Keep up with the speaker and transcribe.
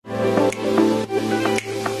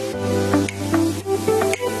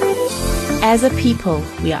As a people,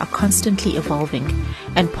 we are constantly evolving,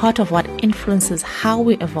 and part of what influences how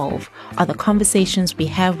we evolve are the conversations we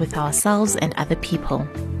have with ourselves and other people.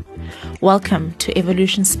 Welcome to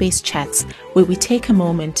Evolution Space Chats, where we take a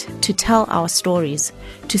moment to tell our stories,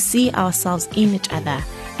 to see ourselves in each other,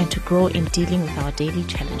 and to grow in dealing with our daily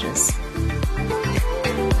challenges.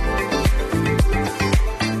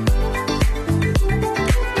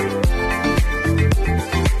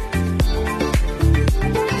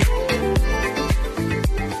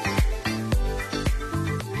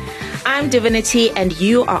 I'm Divinity, and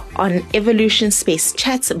you are on Evolution Space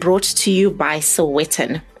Chats, brought to you by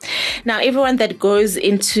Sowetan. Now, everyone that goes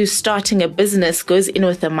into starting a business goes in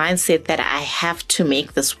with the mindset that I have to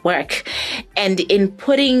make this work. And in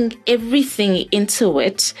putting everything into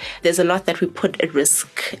it, there's a lot that we put at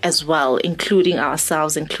risk as well, including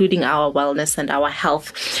ourselves, including our wellness and our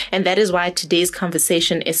health. And that is why today's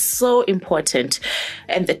conversation is so important.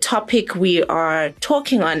 And the topic we are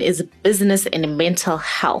talking on is business and mental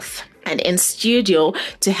health. And in studio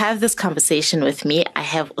to have this conversation with me, I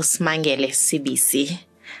have Usmangele Sibisi.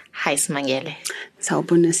 Hi, Smangele.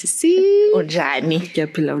 Sawubona sisi. Unjani?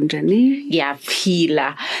 Ngiyaphila unjani?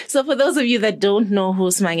 Ngiyaphila. So for those of you that don't know who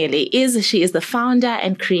Smangele is, she is the founder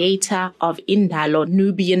and creator of Indalo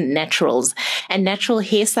Nubian Naturals, a natural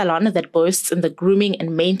hair salon that boasts in the grooming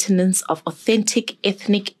and maintenance of authentic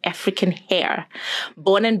ethnic African hair.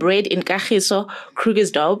 Born and bred in Kagiso,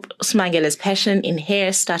 Krugersdorp, Smangele's passion in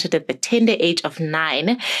hair started at the tender age of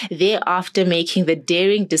 9, thereafter making the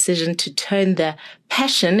daring decision to turn the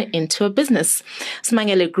passion into a business.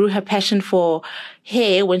 Smangele grew her passion for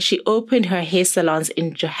hair when she opened her hair salons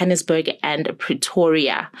in Johannesburg and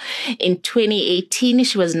Pretoria. In 2018,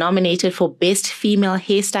 she was nominated for Best Female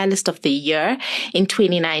Hairstylist of the Year. In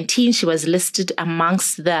 2019, she was listed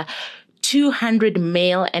amongst the 200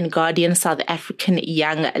 male and Guardian South African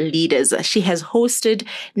young leaders. She has hosted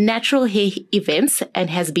natural hair events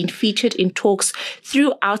and has been featured in talks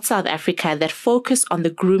throughout South Africa that focus on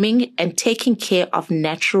the grooming and taking care of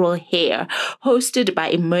natural hair, hosted by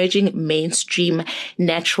emerging mainstream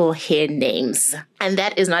natural hair names. And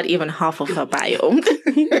that is not even half of her bio.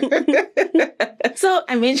 So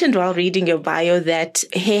I mentioned while reading your bio that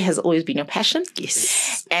hair has always been your passion.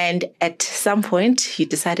 Yes. And at some point, you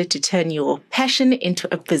decided to turn your passion into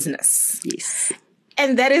a business. Yes.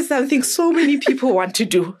 And that is something so many people want to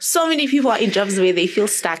do. So many people are in jobs where they feel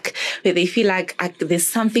stuck, where they feel like there's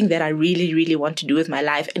something that I really, really want to do with my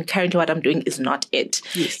life. And currently what I'm doing is not it.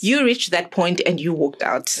 Yes. You reached that point and you walked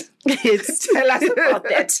out. Yes. Tell us about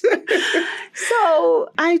that. So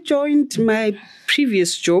I joined my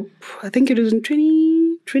previous job, I think it was in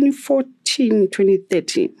 2014,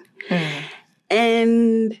 2013.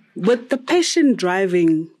 And with the passion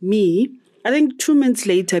driving me, I think 2 months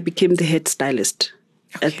later I became the head stylist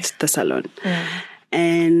at the salon.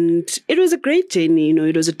 And it was a great journey. You know,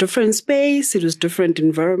 it was a different space. It was different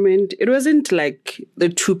environment. It wasn't like the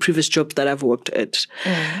 2 previous jobs that I've worked at.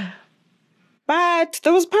 But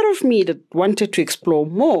there was part of me that wanted to explore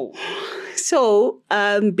more. So,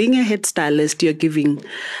 being a head stylist, you're giving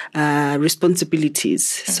responsibilities.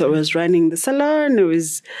 So I was running the salon, I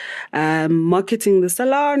was marketing the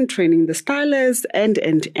salon, training the stylist, and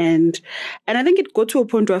I think it got to a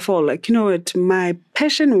point where I felt like, you know what, my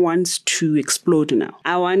passion wants to explode now.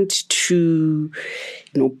 I want to,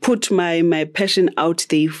 put my passion out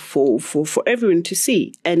there for everyone to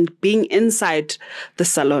see. And being inside the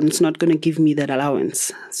salon is not going to give me that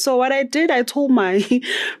allowance. So what I did, I told my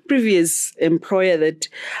previous employer that,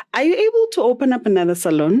 are you able to open up another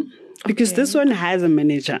salon? Because this one has a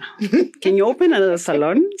manager. Can you open another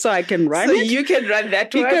salon so I can run it? So you can run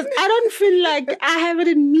that one? Because I don't feel like I have it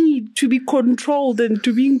in me to be controlled and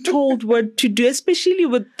to being told what to do, especially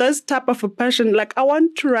with this type of a passion. Like, I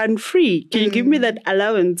want to run free. Can you give me that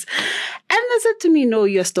allowance? And they said to me, no,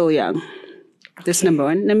 you're still young. That's number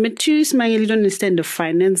one. Number two, Smangele, you don't understand the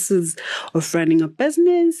finances of running a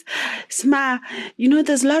business.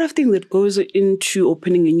 There's a lot of things that goes into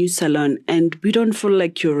opening a new salon, and we don't feel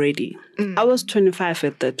like you're ready. I was 25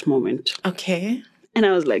 at that moment. Okay. And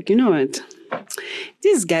I was like, you know what?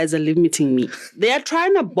 These guys are limiting me. They are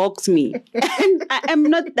trying to box me. And I am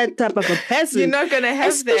not that type of a person. You're not going to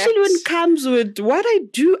have Especially when it comes with what I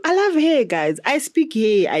do. I love hair, guys. I speak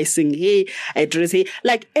hair. I sing hair. I dress hair.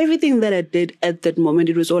 Like, everything that I did at that moment,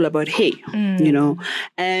 it was all about hair,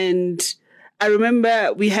 And I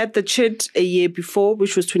remember we had the chat a year before,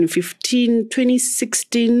 which was 2015,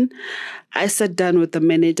 2016. I sat down with the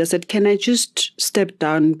manager. I said, can I just step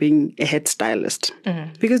down being a head stylist?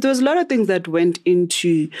 Because there was a lot of things that went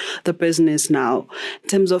into the business now. In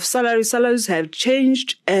terms of salary, salaries have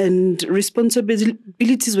changed and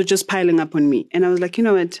responsibilities were just piling up on me. And I was like, you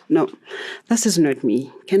know what? No, this is not me.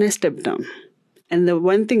 Can I step down? And the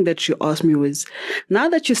one thing that she asked me was, now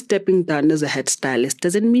that you're stepping down as a head stylist,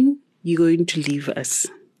 does it mean you're going to leave us?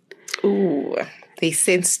 Ooh, they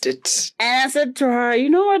sensed it. And I said to her, you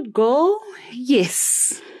know what, girl?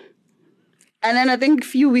 Yes. And then I think a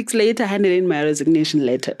few weeks later, I handed in my resignation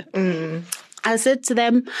letter. I said to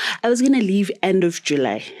them, I was going to leave end of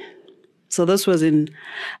July. So this was in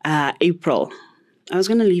April. I was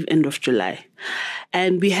going to leave end of July.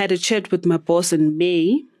 And we had a chat with my boss in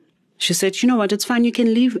May. She said, you know what, it's fine. You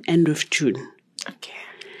can leave end of June. Okay.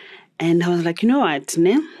 And I was like, you know what,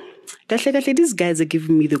 ne? These guys are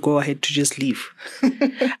giving me the go-ahead to just leave.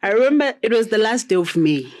 I remember it was the last day of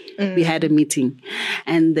May. We had a meeting.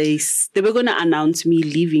 And they were going to announce me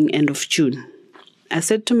leaving end of June. I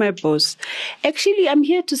said to my boss, actually, I'm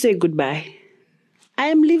here to say goodbye. I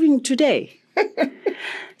am leaving today.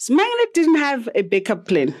 Smangele didn't have a backup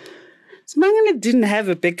plan. Smangele didn't have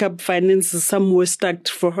a backup finances somewhere stacked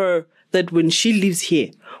for her that when she leaves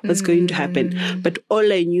here, what's going to happen. But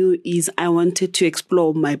all I knew is I wanted to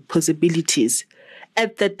explore my possibilities.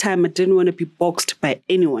 At that time, I didn't want to be boxed by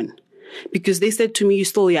anyone because they said to me, you're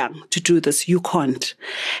still young to do this. You can't.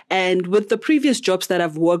 And with the previous jobs that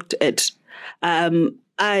I've worked at,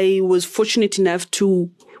 I was fortunate enough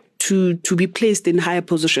to be placed in higher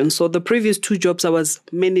positions. So the previous 2 jobs, I was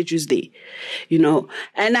managers there, you know,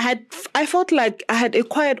 and I felt like I had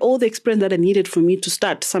acquired all the experience that I needed for me to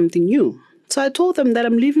start something new. So I told them that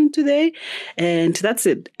I'm leaving today and that's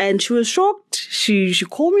it. And she was shocked. She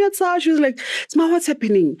called me outside. She was like, Sma, what's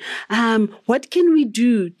happening? What can we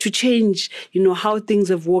do to change, you know, how things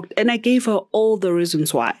have worked? And I gave her all the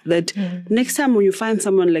reasons why. That next time when you find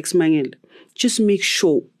someone like Smangele, just make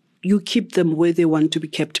sure you keep them where they want to be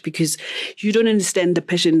kept because you don't understand the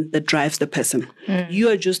passion that drives the person. You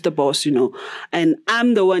are just the boss, you know, and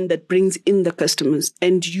I'm the one that brings in the customers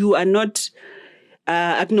and you are not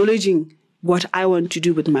acknowledging what I want to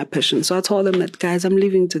do with my passion. So I told them that, guys, I'm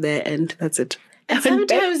leaving today and that's it. And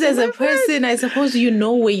sometimes as a person, I suppose you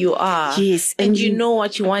know where you are. Yes. And you know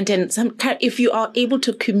what you want. And if you are able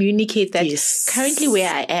to communicate that currently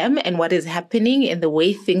where I am and what is happening and the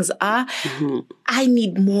way things are, I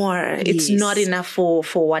need more. It's not enough for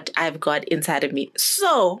what I've got inside of me.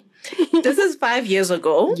 So this is 5 years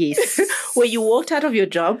ago. Yes. Where you walked out of your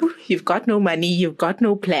job, you've got no money, you've got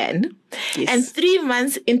no plan. Yes. And 3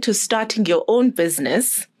 months into starting your own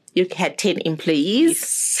business, you had 10 employees.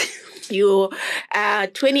 Yes.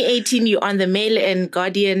 2018, you're on the Mail and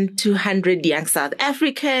Guardian 200 Young South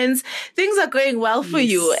Africans. Things are going well for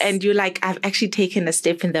you. And you're like, I've actually taken a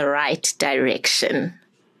step in the right direction.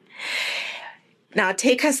 Now,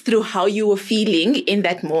 take us through how you were feeling in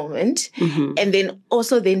that moment. And then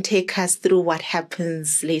also take us through what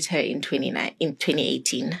happens later in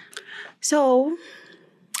 2018. So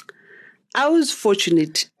I was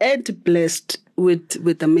fortunate and blessed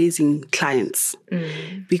with amazing clients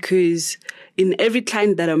because in every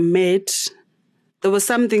client that I met, there was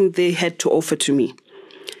something they had to offer to me.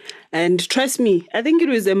 And trust me, I think it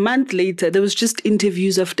was a month later, there was just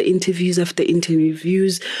interviews after interviews after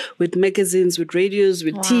interviews with magazines, with radios,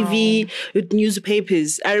 with TV, with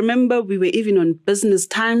newspapers. I remember we were even on Business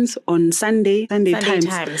Times on Sunday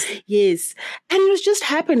Times. Yes. And it was just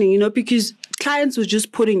happening, you know, because clients were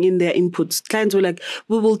just putting in their inputs. Clients were like,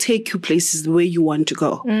 we will take you places where you want to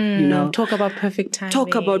go. You know, talk about perfect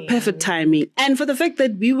timing. And for the fact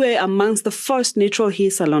that we were amongst the first natural hair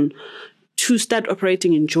salon to start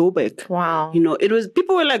operating in Joburg. Wow. You know,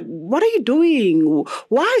 people were like, what are you doing?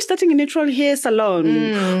 Why are you starting a natural hair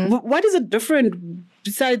salon? What is it different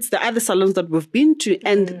besides the other salons that we've been to?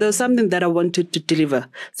 And there's something that I wanted to deliver,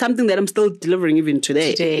 something that I'm still delivering even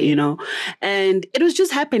today, you know. And it was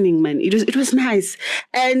just happening, man. It was nice.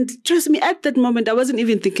 And trust me, at that moment, I wasn't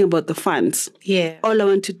even thinking about the funds. Yeah. All I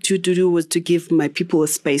wanted to do was to give my people a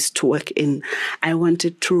space to work in. I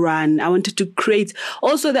wanted to run. I wanted to create.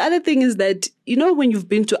 Also, the other thing is that, you know, when you've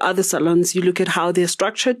been to other salons, you look at how they're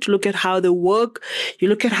structured, you look at how they work, you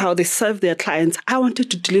look at how they serve their clients. I wanted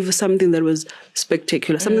to deliver something that was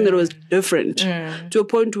spectacular, something that was different, to a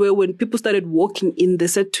point where when people started walking in, they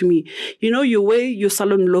said to me, you know, your way your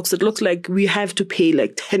salon looks, it looks like we have to pay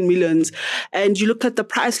like 10 millions. And you look at the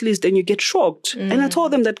price list and you get shocked. And I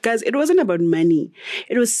told them that, guys, it wasn't about money.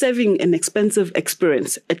 It was serving an expensive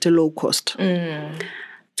experience at a low cost.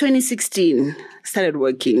 2016, started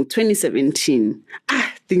working. 2017,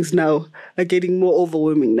 things now are getting more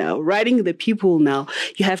overwhelming now. Writing the people now,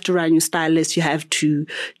 you have to run your stylist, you have to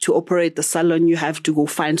operate the salon, you have to go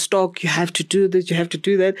find stock, you have to do this, you have to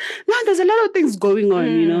do that. Now there's a lot of things going on,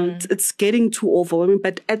 you know. It's getting too overwhelming.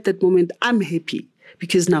 But at that moment, I'm happy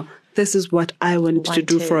because now this is what I wanted to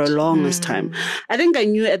do for a longest time. I think I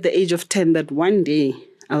knew at the age of 10 that one day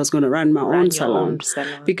I was going to run my own salon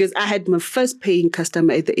because I had my first paying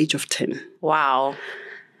customer at the age of 10. Wow.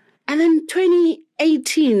 And then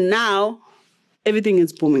 2018, now everything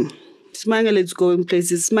is booming. Smile is going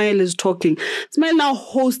places. Smile is talking. Smile now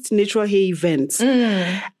hosts natural hair events.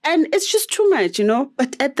 And it's just too much, you know.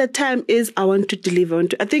 But at that time I want to deliver.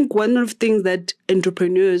 I think one of the things that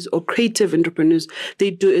entrepreneurs or creative entrepreneurs,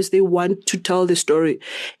 they do is they want to tell the story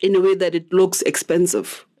in a way that it looks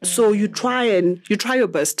expensive. So you try your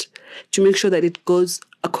best to make sure that it goes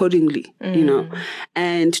accordingly, you know.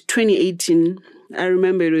 And 2018, I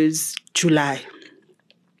remember it was July.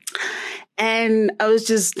 And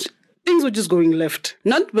things were just going left.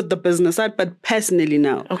 Not with the business side, but personally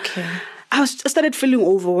now. Okay. I started feeling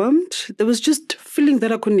overwhelmed. There was just feeling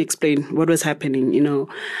that I couldn't explain what was happening, you know.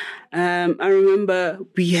 I remember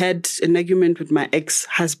we had an argument with my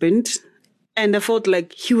ex-husband, and I felt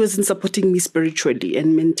like he wasn't supporting me spiritually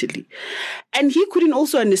and mentally. And he couldn't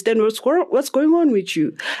also understand what's going on with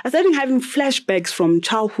you. I started having flashbacks from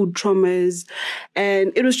childhood traumas,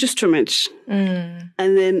 and it was just too much. And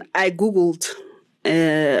then I Googled,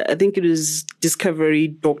 I think it was Discovery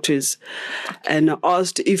Doctors, and I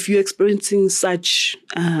asked, if you're experiencing such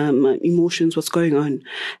emotions, what's going on?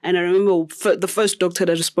 And I remember the first doctor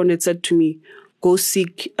that responded said to me, go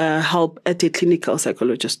seek help at a clinical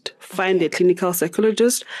psychologist. Find a clinical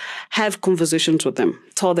psychologist, have conversations with them,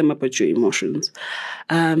 tell them about your emotions.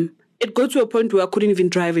 It got to a point where I couldn't even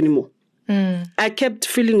drive anymore. I kept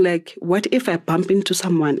feeling like, what if I bump into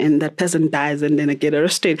someone and that person dies and then I get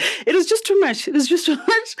arrested? It was just too much. And then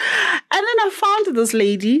I found this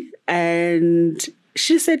lady, and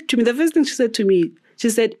she said to me, the first thing she said to me, she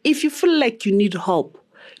said, if you feel like you need help,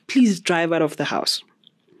 please drive out of the house.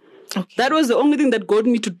 Okay. That was the only thing that got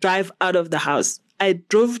me to drive out of the house. I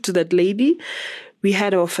drove to that lady. We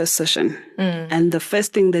had our first session. And the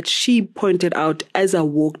first thing that she pointed out as I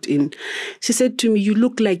walked in, she said to me, you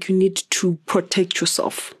look like you need to protect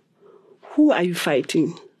yourself. Who are you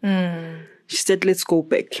fighting? She said, let's go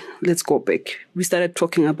back. We started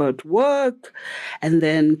talking about work and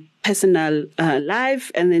then personal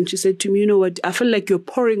life. And then she said to me, you know what? I feel like you're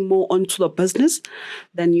pouring more onto the business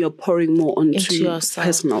than you're pouring more onto yourself.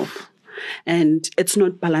 Personal. And it's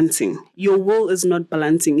not balancing. Your will is not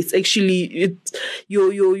balancing. It's actually,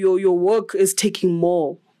 your work is taking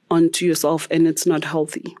more onto yourself, and it's not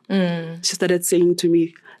healthy. She started saying to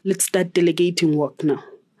me, let's start delegating work now.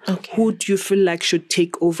 Okay. Who do you feel like should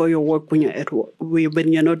take over your work when you're at work,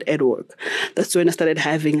 when you're not at work? That's when I started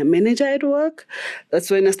having a manager at work. That's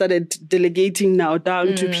when I started delegating now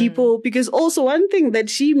down to people. Because also one thing that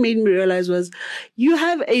she made me realize was, you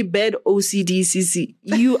have a bad OCD, CC.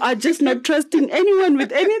 You are just not trusting anyone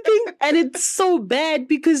with anything. And it's so bad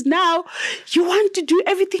because now you want to do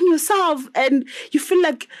everything yourself and you feel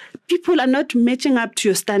like people are not matching up to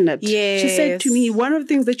your standard. Yes. She said to me, one of the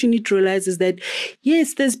things that you need to realize is that,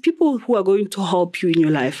 yes, there's people who are going to help you in your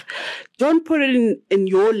life. Don't put it in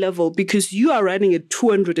your level because you are running at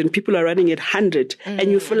 200 and people are running at 100 and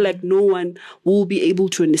you feel like no one will be able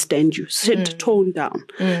to understand you. Tone down.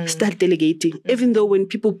 Start delegating. Even though when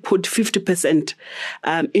people put 50%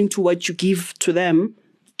 into what you give to them,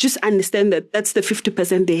 just understand that that's the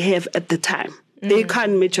 50% they have at the time. They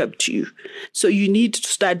can't match up to you. So you need to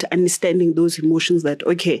start understanding those emotions that,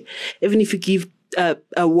 okay, even if you give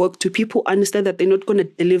work to people, understand that they're not going to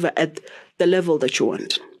deliver at the level that you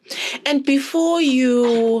want. And before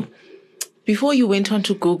you went on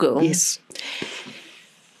to Google, yes,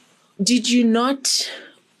 did you not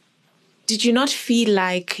feel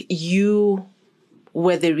like you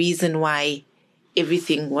were the reason why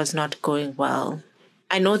everything was not going well?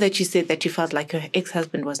 I know that you said that you felt like your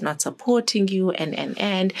ex-husband was not supporting you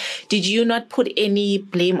and did you not put any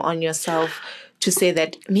blame on yourself to say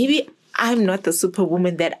that maybe I'm not the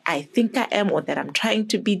superwoman that I think I am or that I'm trying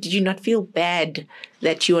to be? Did you not feel bad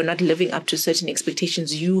that you are not living up to certain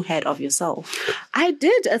expectations you had of yourself? I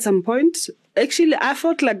did at some point. Actually, I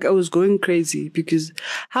felt like I was going crazy because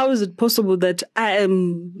how is it possible that I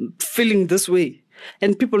am feeling this way?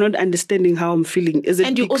 and people not understanding how I'm feeling. Is it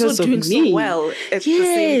and you're because also of doing me? so well at the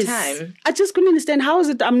same time. I just couldn't understand how is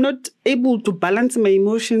it I'm not able to balance my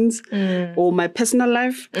emotions or my personal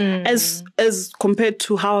life as compared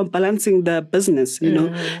to how I'm balancing the business. You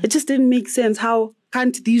know, it just didn't make sense. How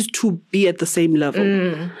can't these two be at the same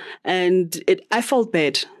level? And I felt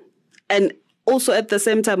bad, and also at the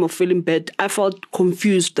same time of feeling bad, I felt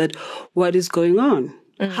confused that what is going on.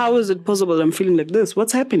 How is it possible I'm feeling like this?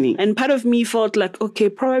 What's happening? And part of me felt like, okay,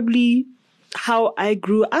 probably how I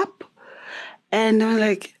grew up. And I'm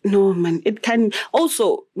like, no, man, it can.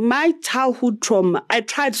 Also, my childhood trauma, I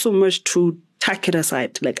tried so much to tuck it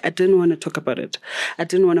aside. Like, I didn't want to talk about it. I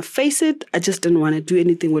didn't want to face it. I just didn't want to do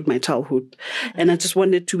anything with my childhood. And I just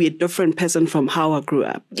wanted to be a different person from how I grew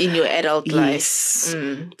up. In your adult life. Yes.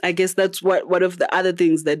 I guess that's one of the other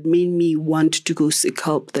things that made me want to go seek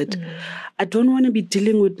help, that I don't want to be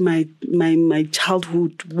dealing with my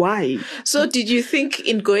childhood. Why? So did you think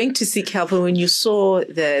in going to seek help, and when you saw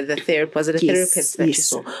the therapist, therapist that you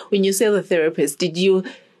saw, when you saw the therapist, did you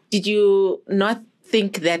not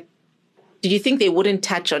think that, did you think they wouldn't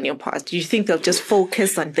touch on your past? Did you think they'll just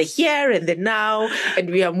focus on the here and the now and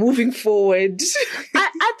we are moving forward?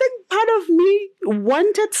 I think part of me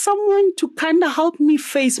wanted someone to kind of help me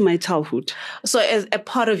face my childhood. So as a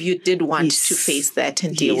part of you did want to face that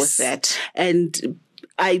and deal with that. And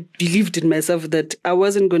I believed in myself that I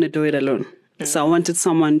wasn't going to do it alone. So I wanted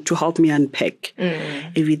someone to help me unpack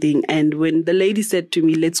everything. And when the lady said to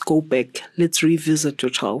me, let's go back, let's revisit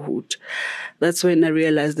your childhood, that's when I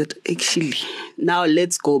realized that actually, now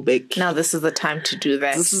let's go back. Now this is the time to do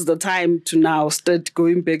that. This is the time to now start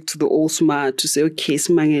going back to the old smart to say, okay,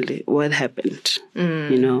 Simangele, what happened?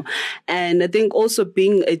 You know? And I think also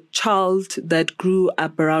being a child that grew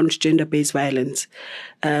up around gender-based violence,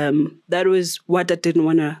 that was what I didn't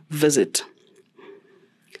want to visit.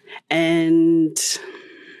 And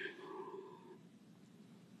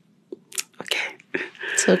okay.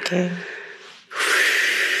 It's okay.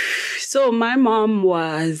 So my mom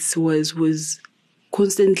was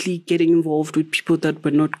constantly getting involved with people that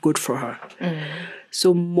were not good for her.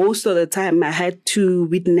 So most of the time I had to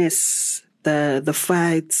witness the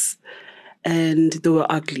fights, and they were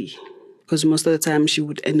ugly because most of the time she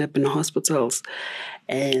would end up in hospitals.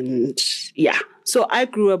 And yeah, so I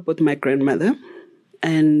grew up with my grandmother.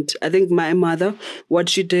 And I think my mother, what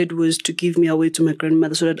she did was to give me away to my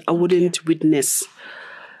grandmother so that I wouldn't witness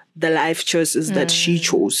the life choices that she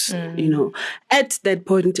chose, you know. At that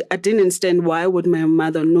point, I didn't understand why would my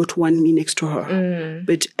mother not want me next to her.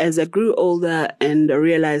 But as I grew older and I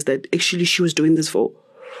realized that actually she was doing this for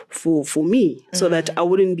me, so that I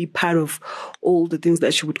wouldn't be part of all the things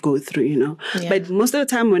that she would go through, you know. Yeah. But most of the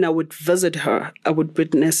time when I would visit her, I would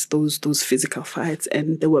witness those physical fights,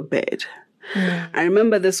 and they were bad. I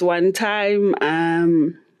remember this one time,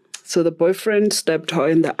 so the boyfriend stabbed her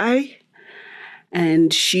in the eye,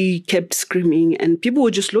 and she kept screaming, and people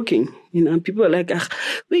were just looking, you know. People were like,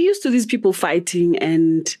 we're used to these people fighting,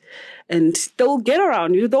 and they'll get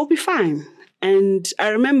around you, they'll be fine. And I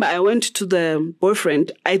remember I went to the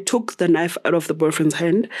boyfriend, I took the knife out of the boyfriend's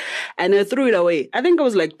hand, and I threw it away. I think I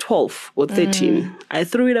was like 12 or 13. I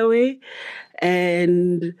threw it away,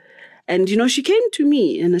 and you know, she came to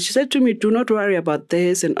me and she said to me, do not worry about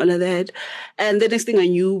this and all of that. And the next thing I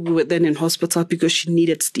knew, we were then in hospital because she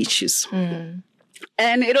needed stitches. And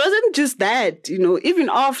it wasn't just that, you know, even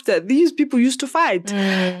after, these people used to fight.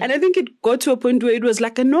 And I think it got to a point where it was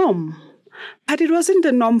like a norm. But it wasn't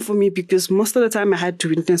a norm for me because most of the time I had to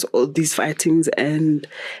witness all these fightings and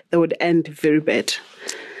they would end very bad.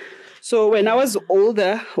 So when I was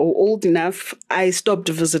older or old enough, I stopped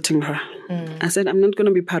visiting her. I said, I'm not going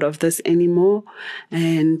to be part of this anymore.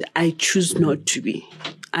 And I choose not to be.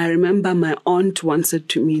 I remember my aunt once said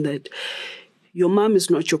to me that your mom is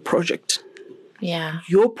not your project. Yeah.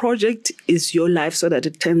 Your project is your life so that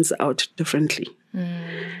it turns out differently.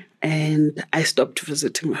 And I stopped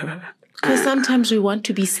visiting her. Because sometimes we want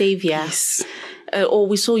to be savior. Yes. Or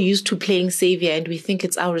we're so used to playing savior and we think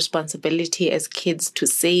it's our responsibility as kids to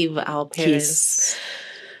save our parents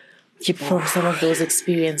from some of those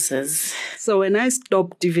experiences. So when I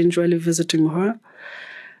stopped eventually visiting her,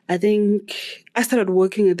 I think I started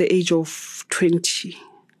working at the age of 20.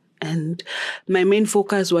 And my main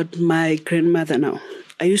focus was my grandmother now.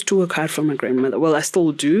 I used to work hard for my grandmother. Well, I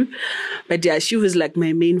still do. But yeah, she was like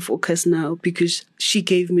my main focus now because she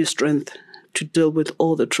gave me strength to deal with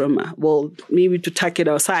all the trauma. Well, maybe to tuck it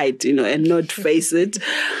aside, you know, and not face it.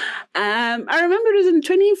 I remember it was in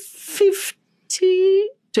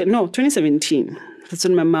 2017. That's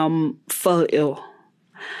when my mom fell ill.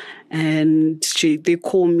 And they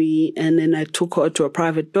called me, and then I took her to a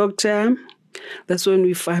private doctor. that's when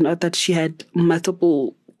we found out that she had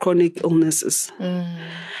multiple chronic illnesses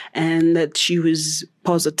and that she was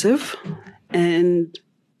positive and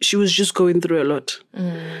she was just going through a lot.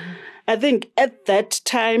 I think at that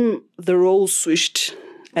time, the roles switched.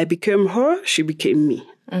 I became her, she became me.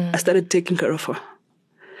 I started taking care of her.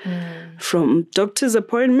 From doctor's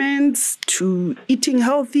appointments to eating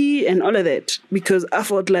healthy and all of that. Because I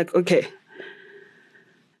felt like, okay,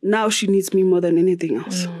 now she needs me more than anything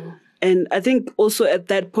else. And I think also at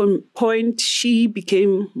that point, she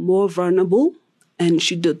became more vulnerable. And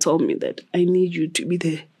she did tell me that I need you to be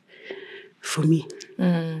there for me.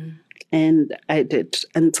 And I did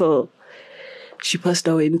until she passed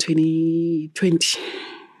away in 2020.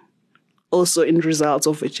 Also in results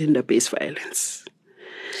of a gender-based violence.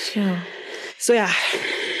 Sure. So yeah.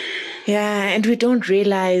 Yeah, and we don't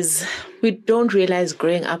realize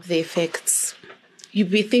growing up the effects.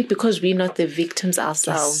 We think because we're not the victims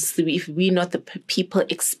ourselves, if we're not the people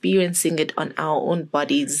experiencing it on our own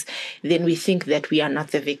bodies, then we think that we are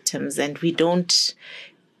not the victims and we don't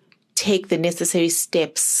take the necessary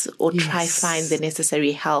steps or try find the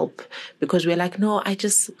necessary help because we're like, no, I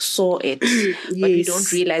just saw it. But we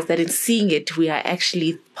don't realize that in seeing it, we are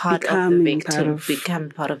actually become part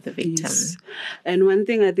of the victim. Yes. And one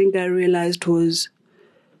thing I think I realized was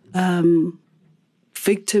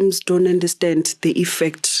victims don't understand the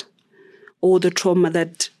effect or the trauma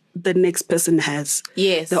that the next person has.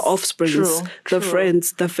 Yes. The offsprings, the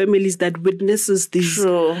friends, the families that witnesses these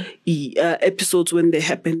episodes when they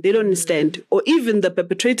happen. They don't understand. Or even the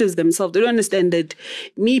perpetrators themselves, they don't understand that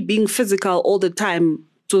me being physical all the time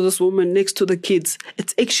to this woman next to the kids,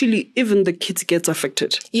 it's actually even the kids gets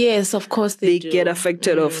affected. Yes, of course they do. Get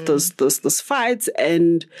affected of those fights,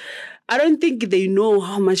 and I don't think they know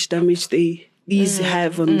how much damage these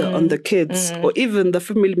have on the kids, or even the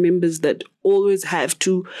family members that always have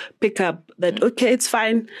to pick up that, okay, it's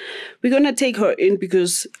fine, we're going to take her in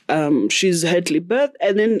because she's healthy birth.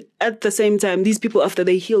 And then at the same time, these people, after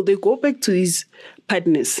they heal, they go back to these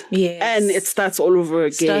partners. Yes. And it starts all over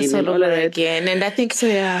again. And I think,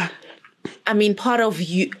 I mean, part of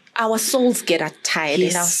our souls get tired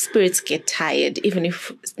and our spirits get tired, even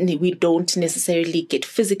if we don't necessarily get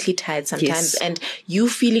physically tired sometimes. And you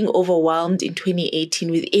feeling overwhelmed in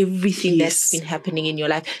 2018 with everything that's been happening in your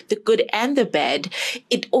life, the good and the bad,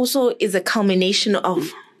 it also is a culmination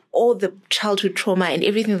of all the childhood trauma and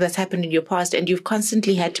everything that's happened in your past, and you've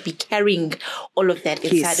constantly had to be carrying all of that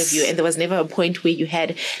inside of you, and there was never a point where you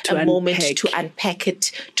had a moment to unpack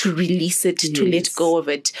it, to release it, to let go of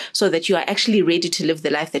it, so that you are actually ready to live the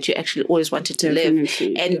life that you actually always wanted to live.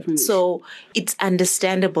 And so it's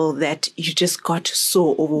understandable that you just got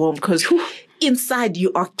so overwhelmed because inside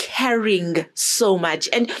you are carrying so much.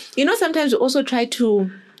 And sometimes we also try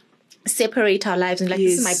to separate our lives and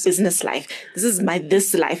this is my business life, this is my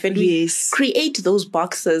this life, and we create those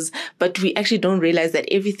boxes, but we actually don't realize that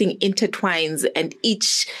everything intertwines and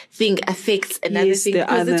each thing affects another thing,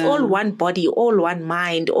 because it's all one body, all one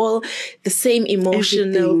mind, all the same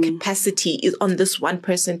emotional capacity is on this one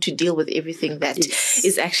person to deal with everything that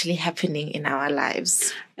is actually happening in our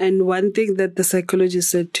lives. And one thing that the psychologist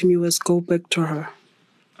said to me was, go back to her,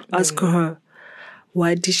 ask her,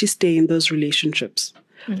 why did she stay in those relationships?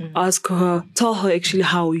 Ask her, tell her actually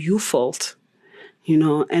how you felt,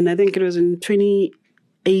 And I think it was in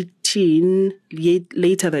 2018,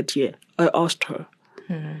 later that year, I asked her,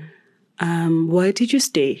 why did you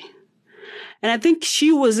stay? And I think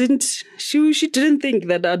she didn't think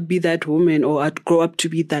that I'd be that woman, or I'd grow up to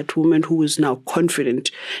be that woman who was now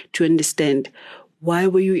confident to understand why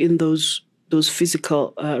were you in those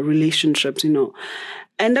physical relationships,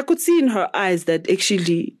 And I could see in her eyes that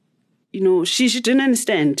actually, she didn't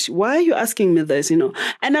understand. Why are you asking me this,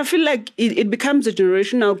 And I feel like it becomes a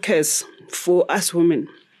generational curse for us women.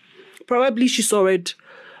 Probably she saw it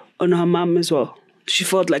on her mom as well. She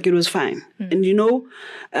felt like it was fine. And,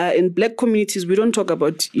 in Black communities, we don't talk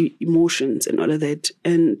about emotions and all of that.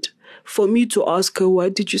 And for me to ask her, why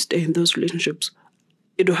did you stay in those relationships?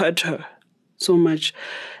 It hurt her so much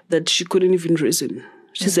that she couldn't even reason.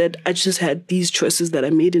 She said, I just had these choices that I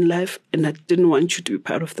made in life and I didn't want you to be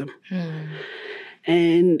part of them.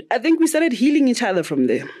 And I think we started healing each other from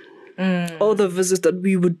there. All the visits that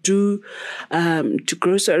we would do to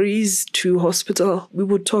groceries, to hospital, we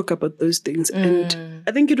would talk about those things. And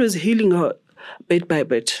I think it was healing her bit by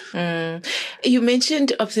bit. You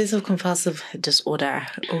mentioned obsessive compulsive disorder,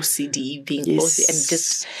 OCD, being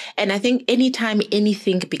Yes. and I think anytime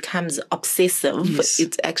anything becomes obsessive, Yes.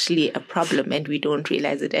 it's actually a problem and we don't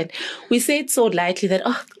realize it. And we say it so lightly that,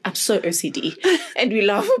 oh, I'm so OCD, and we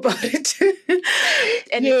laugh about it.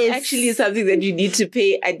 And it's actually something that you need to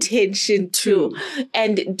pay attention to.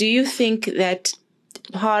 And do you think that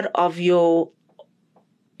part of you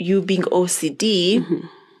being OCD,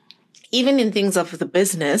 even in things of the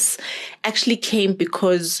business, actually came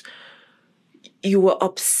because you were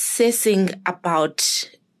obsessing about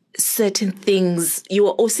certain things? You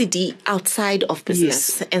were OCD outside of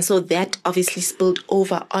business. Yes. And so that obviously spilled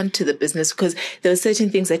over onto the business because there were certain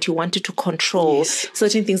things that you wanted to control, Yes.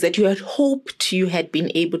 certain things that you had hoped you had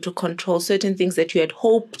been able to control, certain things that you had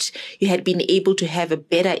hoped you had been able to have a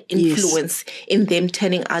better influence in them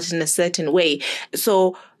turning out in a certain way.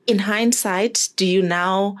 So in hindsight, do you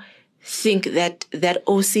now think that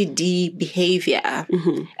OCD behavior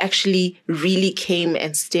actually really came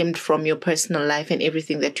and stemmed from your personal life and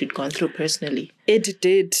everything that you'd gone through personally? It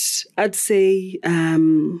did. I'd say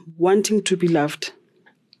wanting to be loved.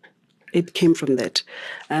 It came from that.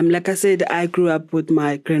 Like I said, I grew up with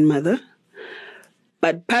my grandmother,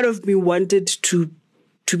 but part of me wanted to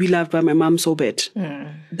be loved by my mom so bad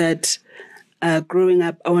that growing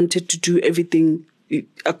up, I wanted to do everything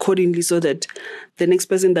accordingly so that the next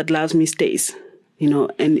person that loves me stays,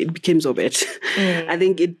 and it became so bad. I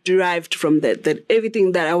think it derived from that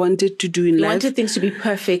everything that I wanted to do in life. Wanted things to be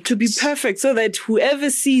perfect. So that whoever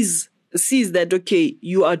sees that, okay,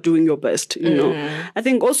 you are doing your best, I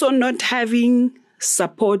think also not having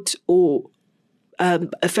support or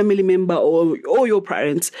a family member or your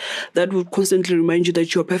parents that would constantly remind you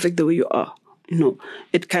that you're perfect the way you are.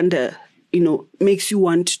 It kind of, makes you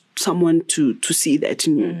want someone to see that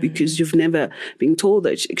in you because you've never been told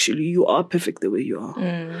that actually you are perfect the way you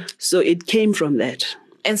are. So it came from that.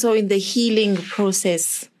 And so in the healing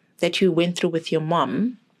process that you went through with your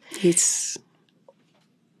mom,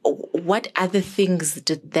 what other things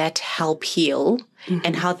did that help heal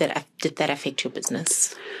and how did that affect your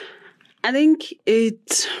business? I think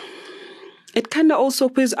it kind of also,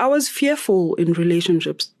 because I was fearful in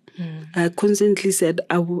relationships. I constantly said,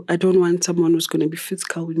 I don't want someone who's going to be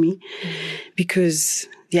physical with me because,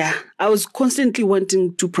 I was constantly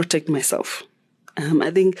wanting to protect myself.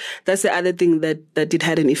 I think that's the other thing that it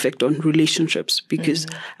had an effect on relationships because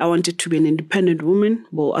I wanted to be an independent woman.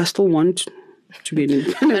 Well, I still want to be an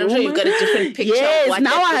independent woman. I'm sure you've got a different picture. Yes, of what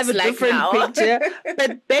now I have a like different picture.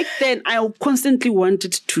 But back then, I constantly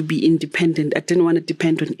wanted to be independent. I didn't want to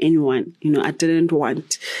depend on anyone. I didn't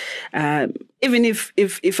want, even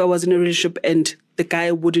if I was in a relationship and the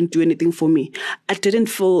guy wouldn't do anything for me, it didn't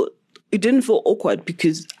feel awkward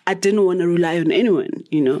because I didn't want to rely on anyone,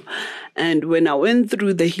 And when I went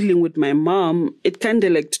through the healing with my mom, it kind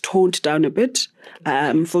of toned down a bit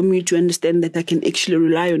for me to understand that I can actually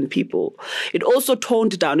rely on people. It also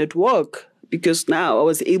toned down at work because now I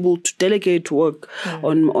was able to delegate work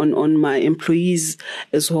on my employees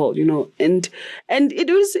as well, And it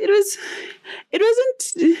was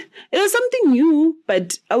something new,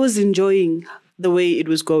 but I was enjoying the way it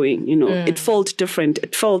was going, It felt different. I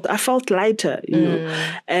felt lighter,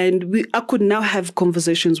 and I could now have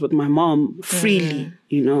conversations with my mom freely,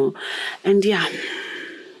 and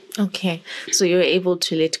Okay. So you're able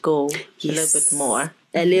to let go a little bit more.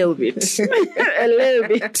 A little bit. A little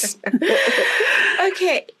bit.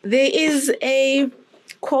 Okay. There is a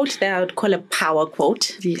quote that I would call a power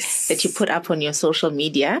quote that you put up on your social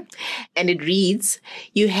media. And it reads,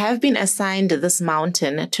 "You have been assigned this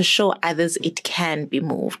mountain to show others it can be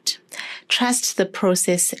moved. Trust the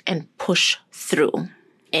process and push through."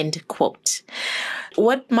 End quote.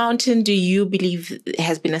 What mountain do you believe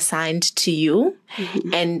has been assigned to you?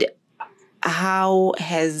 And how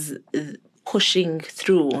has pushing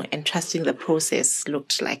through and trusting the process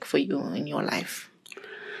looked like for you in your life?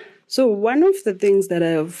 So one of the things that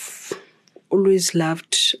I've always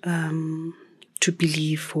loved to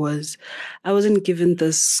believe was I wasn't given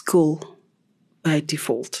this skill by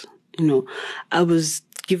default. I was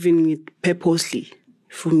given it purposely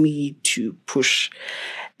for me to push.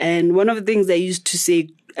 And one of the things I used to say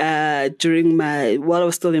while I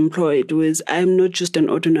was still employed was, I'm not just an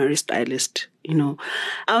ordinary stylist. I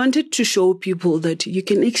wanted to show people that you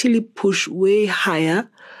can actually push way higher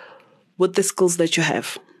with the skills that you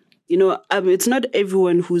have. It's not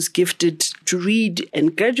everyone who's gifted to read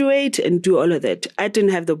and graduate and do all of that. I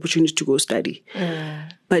didn't have the opportunity to go study.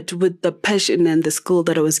 But with the passion and the skill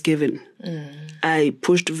that I was given, I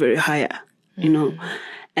pushed very higher,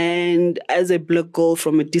 And as a black girl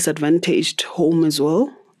from a disadvantaged home as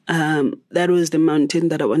well, that was the mountain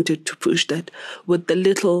that I wanted to push, that with the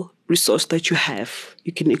little resource that you have,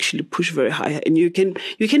 you can actually push very high, and you can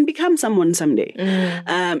become someone someday.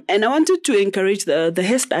 And I wanted to encourage the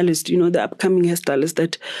hairstylist, the upcoming hairstylist,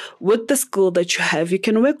 that with the skill that you have, you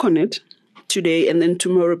can work on it today, and then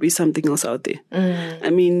tomorrow be something else out there. I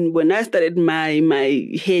mean, when I started my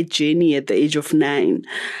hair journey at the age of 9,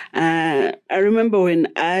 I remember when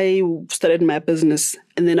I started my business,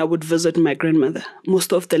 and then I would visit my grandmother.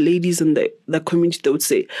 Most of the ladies in the community, they would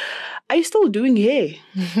say, "Are you still doing hair?"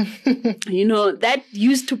 That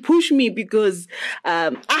used to push me, because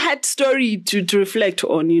I had story to reflect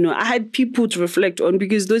on. I had people to reflect on,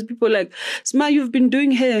 because those people like, "Sma, you've been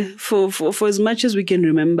doing hair for as much as we can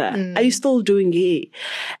remember. Are you still doing hair?"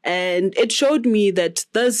 And it showed me that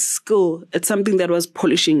this skill, it's something that was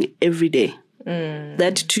polishing every day.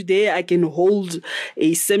 That today I can hold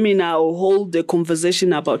a seminar or hold a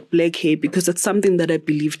conversation about black hair, because it's something that I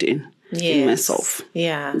believed in myself.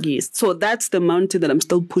 Yeah. Yes. So that's the mountain that I'm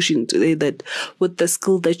still pushing today, that with the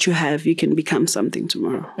skill that you have, you can become something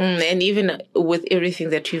tomorrow. And even with everything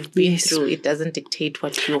that you've been through, it doesn't dictate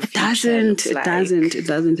what your future looks like. It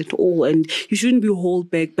doesn't at all. And you shouldn't be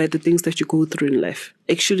held back by the things that you go through in life.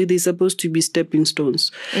 Actually, they're supposed to be stepping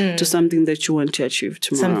stones to something that you want to achieve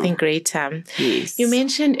tomorrow. Something greater. Yes. You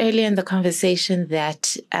mentioned earlier in the conversation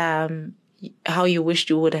that how you wished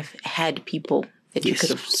you would have had people that you could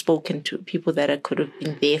have spoken to, people that could have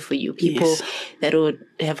been there for you, people that would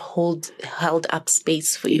have held up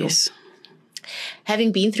space for you. Yes.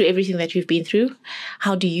 Having been through everything that you've been through,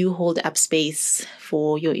 how do you hold up space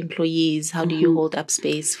for your employees? How do you hold up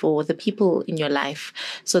space for the people in your life,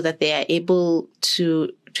 so that they are able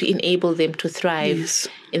to enable them to thrive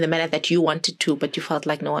in the manner that you wanted to, but you felt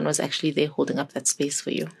like no one was actually there holding up that space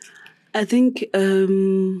for you? I think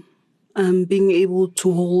being able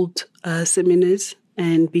to hold seminars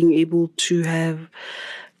and being able to have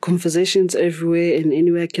conversations everywhere and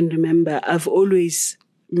anywhere I can remember. I've always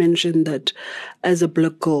mentioned that as a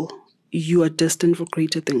Black girl, you are destined for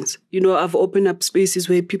greater things. I've opened up spaces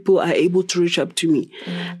where people are able to reach up to me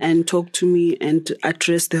and talk to me and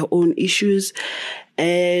address their own issues.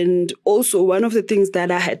 And also, one of the things that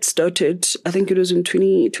I had started, I think it was in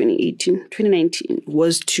 2019,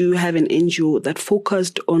 was to have an NGO that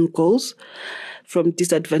focused on girls from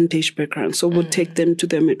disadvantaged backgrounds. So would take them to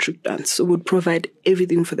their matric dance. So would provide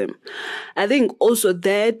everything for them. I think also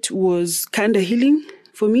that was kind of healing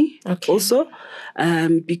for me also,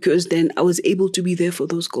 because then I was able to be there for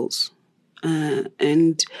those girls.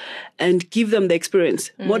 And give them the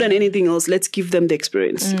experience. More than anything else, let's give them the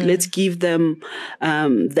experience. Let's give them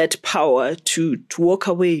that power to walk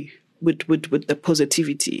away with the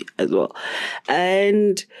positivity as well.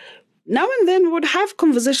 And now and then we would have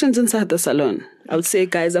conversations inside the salon. I would say,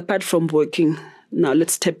 guys, apart from working, now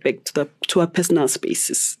let's step back to our personal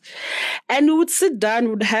spaces. And we would sit down, we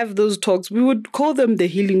would have those talks. We would call them the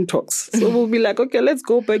healing talks. So we'll be like, okay, let's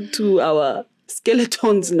go back to our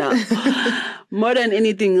skeletons now. More than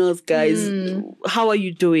anything else, guys, how are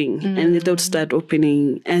you doing? And they would start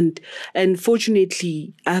opening. And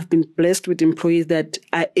fortunately, I've been blessed with employees that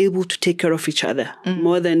are able to take care of each other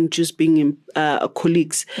more than just being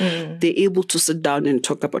colleagues. They're able to sit down and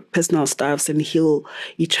talk about personal stuffs and heal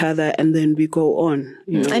each other, and then we go on.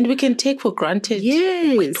 And we can take for granted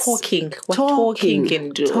talking can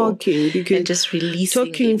do. Because and just releasing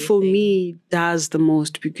talking for me does the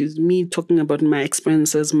most, because me talking about my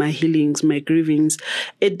experiences, my healings, my grievings,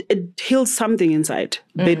 it heals something inside,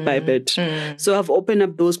 bit by bit. So I've opened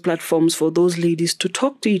up those platforms for those ladies to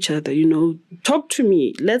talk to each other, talk to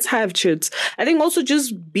me, let's have chats. I think also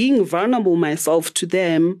just being vulnerable myself to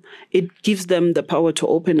them, it gives them the power to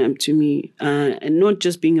open up to me, and not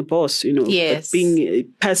just being a boss, but being a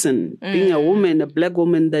person, being a woman, a Black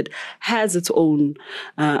woman that has its own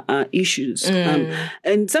issues.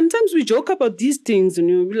 And sometimes we joke about these things,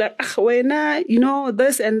 and we're like,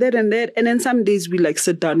 this and that and that. And then some days we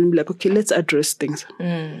sit down and be like, okay, let's address things.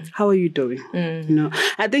 How are you doing?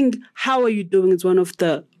 I think how are you doing is one of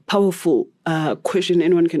the powerful question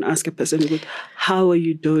anyone can ask a person. With, how are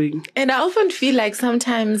you doing? And I often feel like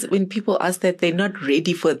sometimes when people ask that, they're not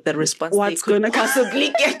ready for the response they could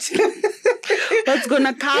possibly get. What's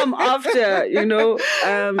gonna come after,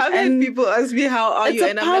 I've had people ask me, how are you?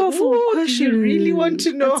 And I'm like, question. Do you really want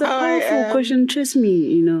to know how I am? It's a powerful question, trust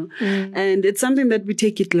me, And it's something that we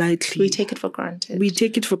take it lightly. We take it for granted. We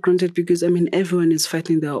take it for granted because, everyone is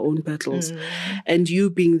fighting their own battles. And you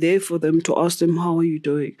being there for them to ask them, how are you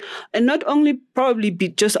doing? And not only probably be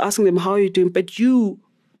just asking them, how are you doing? But you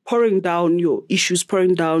pouring down your issues,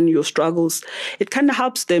 pouring down your struggles, it kind of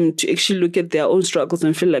helps them to actually look at their own struggles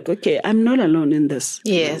and feel like, okay, I'm not alone in this.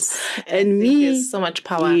 Yes. And there's so much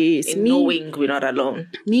power in knowing we're not alone.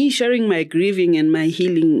 Me sharing my grieving and my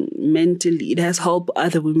healing mentally, it has helped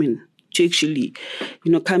other women to actually,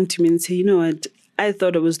 come to me and say, you know what, I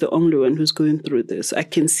thought I was the only one who's going through this. I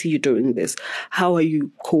can see you doing this. How are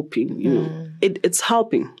you coping? It's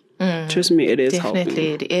helping. Trust me, it is helping.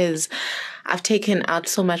 Definitely, it is. I've taken out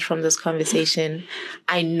so much from this conversation.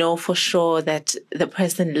 I know for sure that the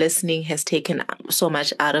person listening has taken so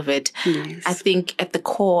much out of it. Yes. I think at the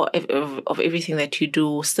core of everything that you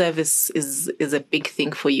do, service is a big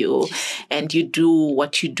thing for you. And you do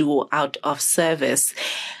what you do out of service.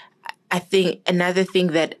 I think another thing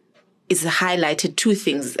that is highlighted, two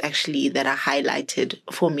things actually that are highlighted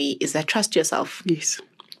for me, is that trust yourself. Yes.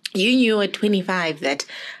 You knew at 25 that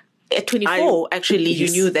at 24, you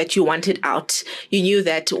knew that you wanted out. You knew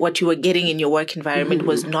that what you were getting in your work environment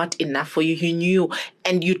was not enough for you. You knew,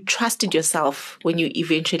 and you trusted yourself when you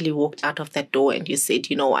eventually walked out of that door and you said,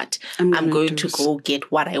 you know what, I'm going to go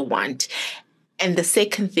get what I want. And the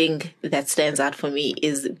second thing that stands out for me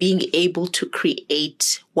is being able to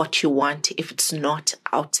create what you want if it's not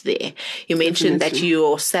out there. You mentioned that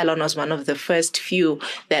your salon was one of the first few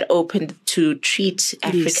that opened to treat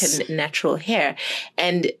African natural hair.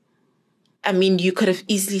 And I mean, you could have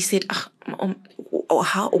easily said,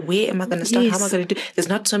 where am I going to start? How am I going to do? There's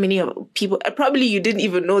not so many people. Probably you didn't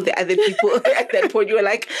even know the other people at that point. You were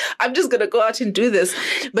like, I'm just going to go out and do this.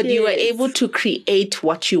 But you were able to create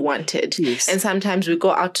what you wanted. Yes. And sometimes we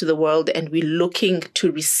go out to the world and we're looking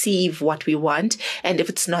to receive what we want. And if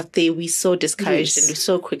it's not there, we're so discouraged and we're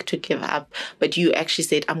so quick to give up. But you actually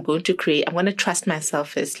said, I'm going to trust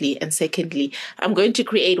myself firstly. And secondly, I'm going to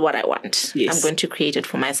create what I want. Yes. I'm going to create it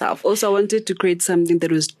for myself. Also, I wanted to create something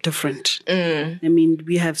that was different. I mean,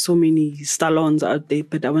 we have so many salons out there,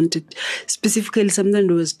 but I wanted specifically something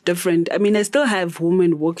that was different. I mean, I still have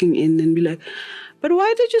women walking in and be like, but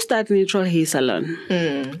why did you start a natural hair salon?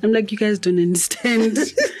 I'm like, you guys don't understand.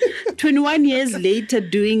 21 years later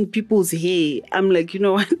doing people's hair, I'm like, you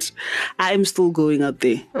know what? I am still going out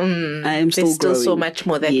there. I am still There's still growing. so much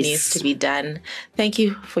more that needs to be done. Thank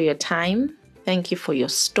you for your time. Thank you for your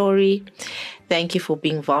story. Thank you for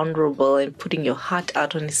being vulnerable and putting your heart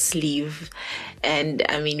out on a sleeve. And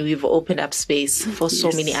I mean, we've opened up space for so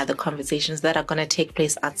many other conversations that are going to take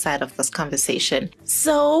place outside of this conversation.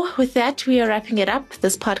 So with that, we are wrapping it up.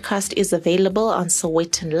 This podcast is available on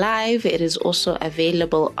Sowetan Live. It is also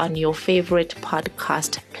available on your favorite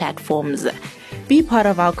podcast platforms. Be part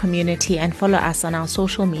of our community and follow us on our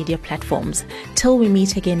social media platforms. Till we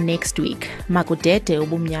meet again next week, Magudete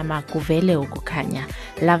ubumnyama kuvele ukukhanya.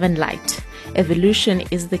 Love and light. Evolution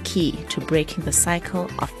is the key to breaking the cycle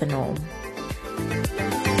of the norm.